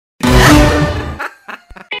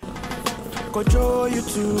Kojo, you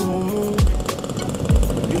too,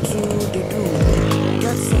 they do.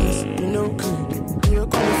 Get sense, you know, you're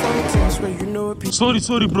calling from things where you know people.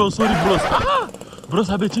 Sorry, bros. Bros,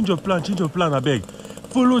 I beg, change your plan, I beg.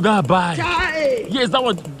 Follow that bike. Yes, that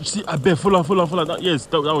one. See, I beg, follow. Yes,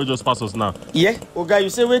 that will just pass us now. Yeah, Oga, you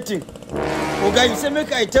say waiting. Oga, you say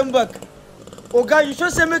make I turn back. Oga, you sure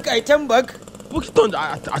say make I turn back. Look, turn.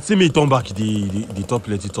 I say me turn back the top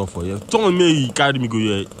plenty tough for you. Turn me, carry me go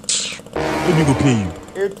here. Let me go pay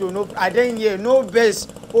you. No, I didn't hear no base.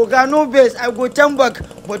 Oga, no base. I go turn back,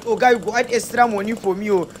 but Oga, you go add extra money for me,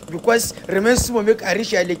 because remember to make I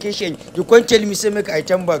reach your location. You can't tell me say make I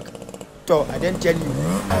turn back. So I didn't tell you.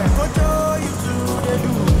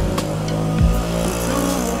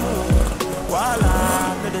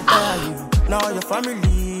 Now your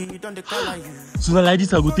family don't they call you. So now like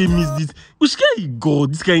this, I go take miss this. Which can you go?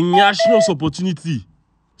 This kind of national opportunity.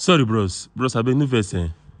 Sorry, bros, I beg no verse.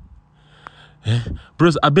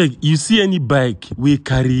 Bros, I beg, you see any bike we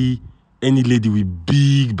carry any lady with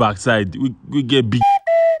big backside? We get big.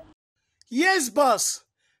 Yes, boss.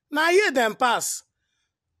 Now here them pass.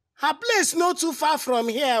 Her place not too far from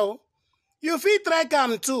here. You fit try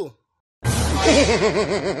come too.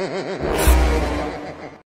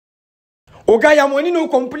 Oga, your money no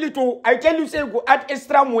complete. I tell you, say go add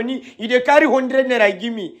extra money. You dey carry 100 naira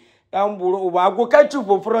give me. I go catch you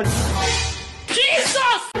for front.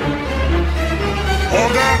 Jesus!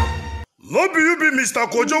 Oga, no be you be Mr.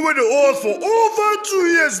 Kojo wey dey owe us for over 2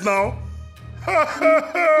 years now.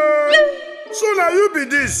 So now you be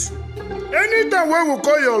this. Anytime when we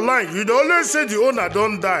call your line, you always say the owner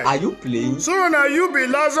don't die. Are you playing? So now you be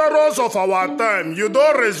Lazarus of our time. You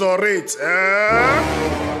don't resurrect.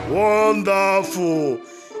 Wonderful.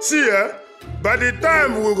 See, by the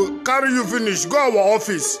time we will carry you finish, go our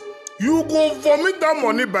office. You go vomit that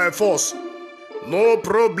money by force. No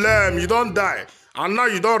problem. You don't die. And now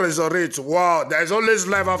you don't resurrect. Wow, there is always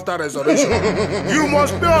life after resurrection. You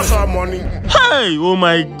must pay us our money. Hey, oh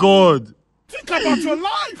my God. Think about your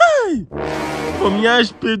life. Hey, from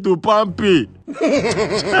YANSHPAY to PALMIPAY.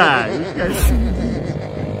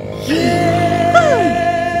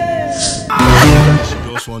 She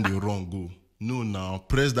just want the wrong go. No, now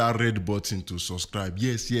press that red button to subscribe.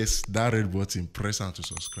 Yes, that red button. Press on to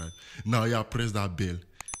subscribe. Now, yeah, press that bell.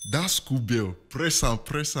 That school bell. Press on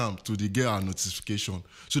to the get our notification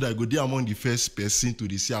so that I go there among the first person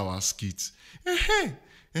to see our skits.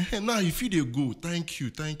 Now, if you dey go, thank you.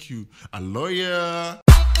 A lawyer.